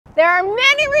There are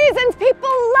many reasons people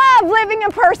love living in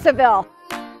Purcellville.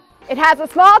 It has a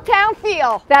small town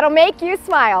feel that'll make you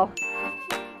smile.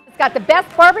 It's got the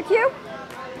best barbecue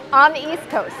on the East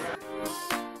Coast.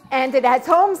 And it has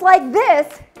homes like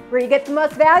this where you get the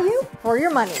most value for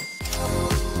your money.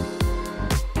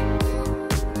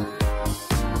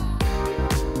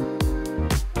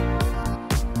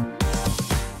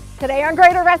 Today on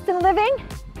Greater Reston Living,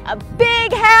 a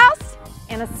big house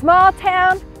in a small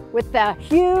town with a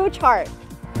huge heart.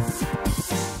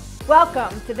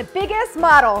 Welcome to the biggest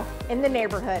model in the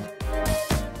neighborhood.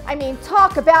 I mean,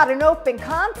 talk about an open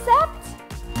concept.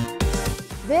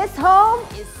 This home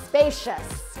is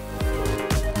spacious.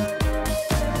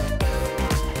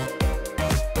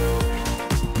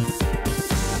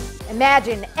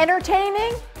 Imagine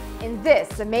entertaining in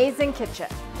this amazing kitchen,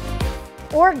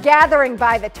 or gathering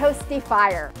by the toasty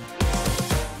fire.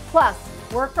 Plus,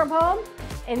 work from home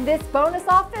in this bonus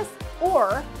office,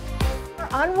 or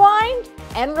unwind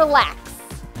and relax.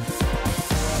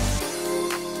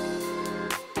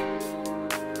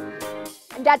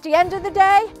 And at the end of the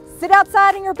day, sit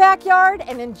outside in your backyard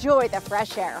and enjoy the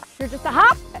fresh air. You're just a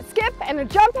hop, a skip, and a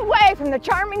jump away from the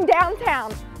charming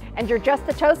downtown. And you're just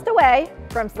a toast away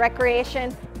from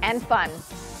recreation and fun.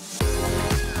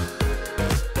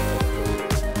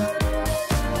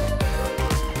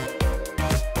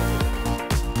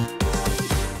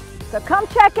 So come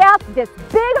check out this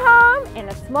big home in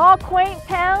a small, quaint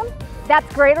town.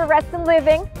 That's Greater Reston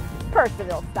Living,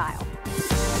 Purcellville style.